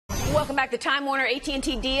Welcome back. The Time Warner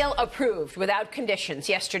AT&T deal approved without conditions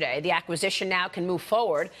yesterday. The acquisition now can move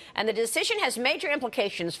forward, and the decision has major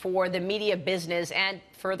implications for the media business and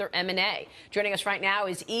further M&A. Joining us right now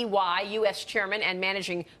is EY U.S. Chairman and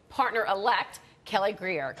Managing Partner-elect Kelly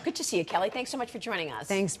Grier. Good to see you, Kelly. Thanks so much for joining us.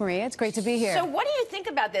 Thanks, Maria. It's great to be here. So what do you think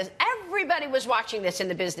about this? Everybody was watching this in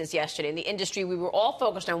the business yesterday, in the industry. We were all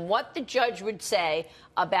focused on what the judge would say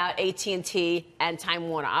about AT&T and Time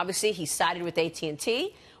Warner. Obviously, he sided with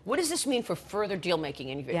AT&T. What does this mean for further deal making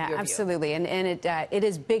in your view? Yeah, absolutely, and it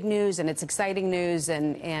is big news and it's exciting news,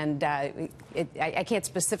 and I can't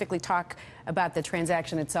specifically talk about the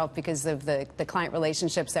transaction itself because of the client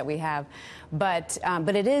relationships that we have, but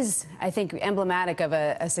it is, I think, emblematic of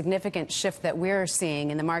a significant shift that we're seeing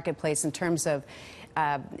in the marketplace in terms of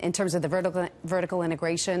the vertical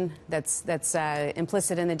integration that's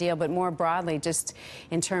implicit in the deal, but more broadly, just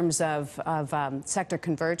in terms of sector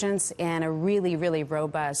convergence and a really, really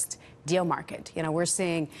robust deal market. You know, we're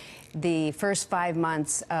seeing the first 5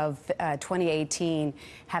 months of 2018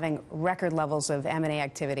 having record levels of M&A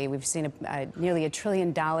activity. We've seen nearly $1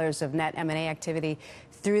 trillion of net M&A activity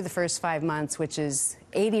through the first 5 months, which is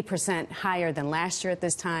 80% higher than last year at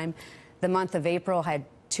this time. The month of April had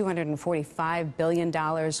 $245 billion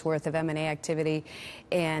worth of M&A activity,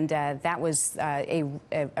 and that was a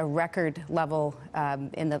record level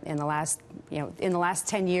in the last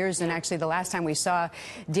 10 years. And actually, the last time we saw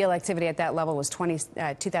deal activity at that level was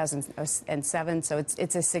 2007. So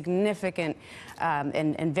it's a significant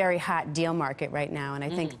and very hot deal market right now. And I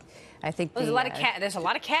think there's a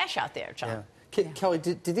lot of cash out there, John. Yeah. Kelly,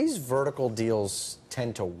 do these vertical deals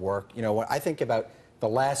tend to work? You know, when I think about the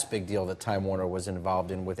last big deal that Time Warner was involved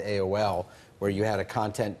in with AOL, where you had a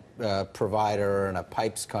content provider and a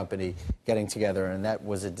pipes company getting together, and that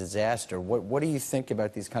was a disaster. What do you think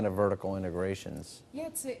about these kind of vertical integrations? Yeah,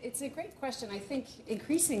 it's a great question. I think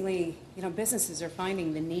increasingly, businesses are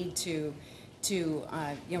finding the need to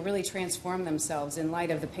really transform themselves in light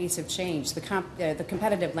of the pace of change. The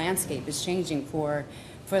competitive landscape is changing for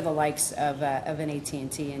the likes of an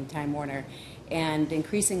AT&T and Time Warner. And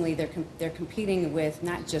increasingly, they're competing with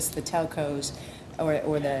not just the telcos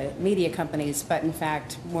or the media companies, but in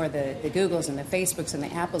fact more the Googles and the Facebooks and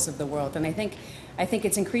the Apples of the world. And I think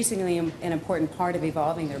it's increasingly an important part of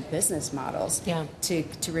evolving their business models to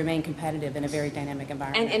remain competitive in a very dynamic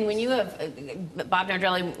environment. And when you have Bob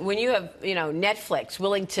Nardrelli, when you have Netflix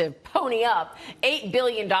willing to pony up $8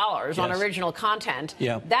 billion on original content,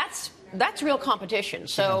 that's real competition.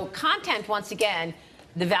 So content, once again,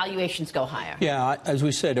 the valuations go higher. Yeah, as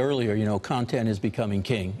we said earlier, content is becoming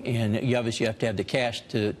king, and you obviously have to have the cash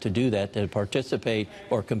to do that, to participate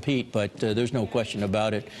or compete, but there's no question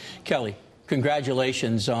about it. Kelly,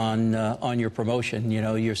 congratulations on your promotion.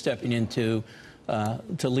 You're stepping into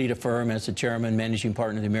to lead a firm as the chairman, managing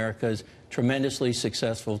partner of the Americas. Tremendously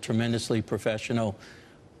successful, tremendously professional.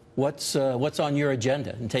 What's on your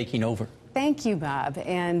agenda in taking over? Thank you, Bob.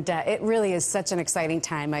 And it really is such an exciting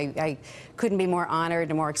time. I couldn't be more honored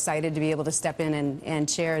and more excited to be able to step in and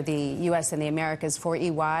chair the U.S. and the Americas for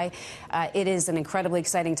EY. It is an incredibly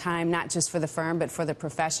exciting time, not just for the firm, but for the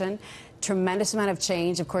profession. Tremendous amount of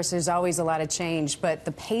change. Of course, there's always a lot of change, but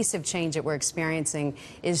the pace of change that we're experiencing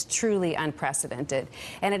is truly unprecedented.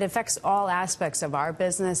 And it affects all aspects of our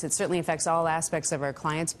business. It certainly affects all aspects of our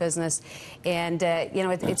clients' business. And,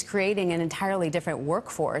 it's creating an entirely different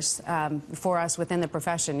workforce for us within the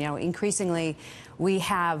profession. Increasingly, we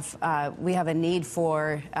have a need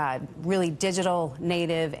for really digital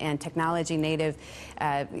native and technology native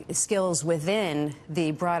skills within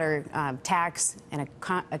the broader tax and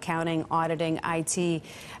accounting, auditing, IT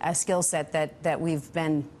skill set that we've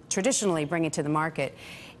been traditionally bringing to the market.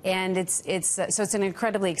 And so it's an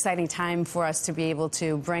incredibly exciting time for us to be able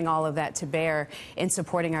to bring all of that to bear in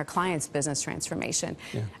supporting our clients' business transformation.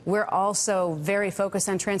 Yeah. We're also very focused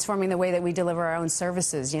on transforming the way that we deliver our own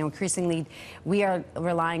services. Increasingly, we are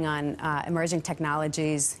relying on emerging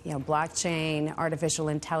technologies, blockchain, artificial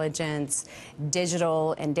intelligence,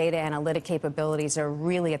 digital and data analytic capabilities are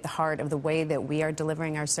really at the heart of the way that we are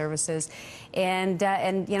delivering our services. And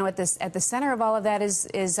at the center of all of that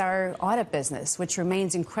is our audit business, which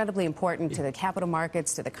remains incredibly important to the capital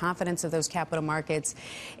markets, to the confidence of those capital markets.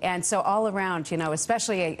 And so all around,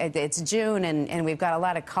 especially it's June and we've got a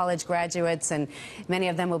lot of college graduates and many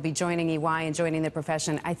of them will be joining EY and joining the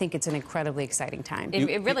profession. I think it's an incredibly exciting time.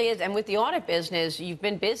 It really is. And with the audit business, you've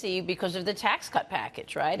been busy because of the tax cut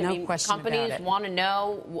package, right? No question about it. Companies want to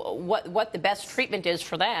know what the best treatment is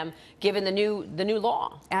for them given the new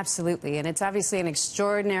law. Absolutely. And it's obviously an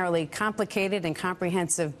extraordinarily complicated and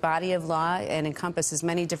comprehensive body of law and encompasses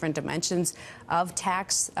many many different dimensions of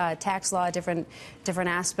tax law, different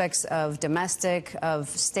aspects of domestic, of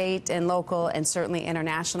state and local, and certainly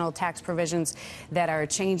international tax provisions that are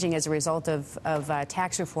changing as a result of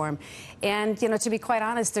tax reform. And, to be quite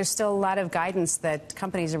honest, there's still a lot of guidance that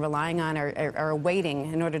companies are relying on or are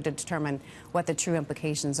awaiting in order to determine what the true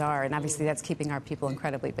implications are. And obviously that's keeping our people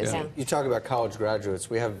incredibly busy. Yeah. You talk about college graduates.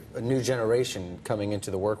 We have a new generation coming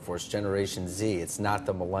into the workforce, Generation Z. It's not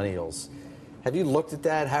the millennials. Have you looked at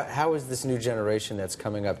that? How is this new generation that's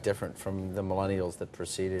coming up different from the millennials that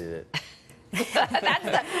preceded it?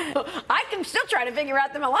 I can still try to figure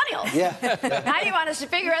out the millennials. Yeah. How do you want us to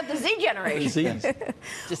figure out the Z generation?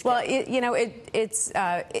 Well,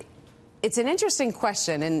 it's an interesting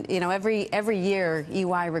question, and every year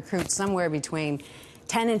EY recruits somewhere between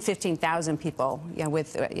 10 and 15,000 people,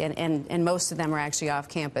 and most of them are actually off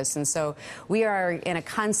campus. And so we are in a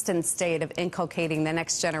constant state of inculcating the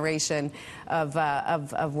next generation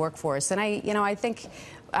of workforce. And I think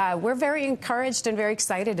we're very encouraged and very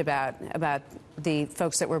excited about the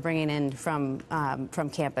folks that we're bringing in from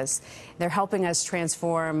campus. They're helping us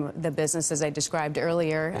transform the business, as I described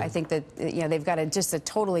earlier. I think that they've got just a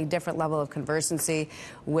totally different level of conversancy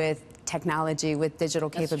with technology, with digital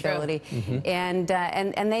capability, and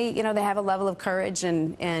they they have a level of courage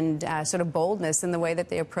and sort of boldness in the way that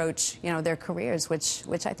they approach their careers,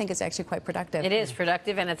 which I think is actually quite productive. It is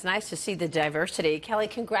productive, and it's nice to see the diversity. Kelly,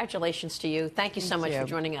 congratulations to you. Thank you so much for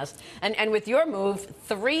joining us. And with your move,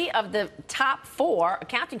 3 of the top 4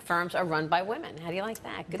 accounting firms are run by women. How do you like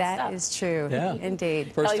that? Good stuff. That is true. Yeah.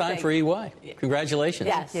 Indeed. First time for EY. Congratulations.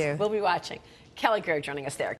 Yes. Thank you. We'll be watching. Kelly Grier joining us there.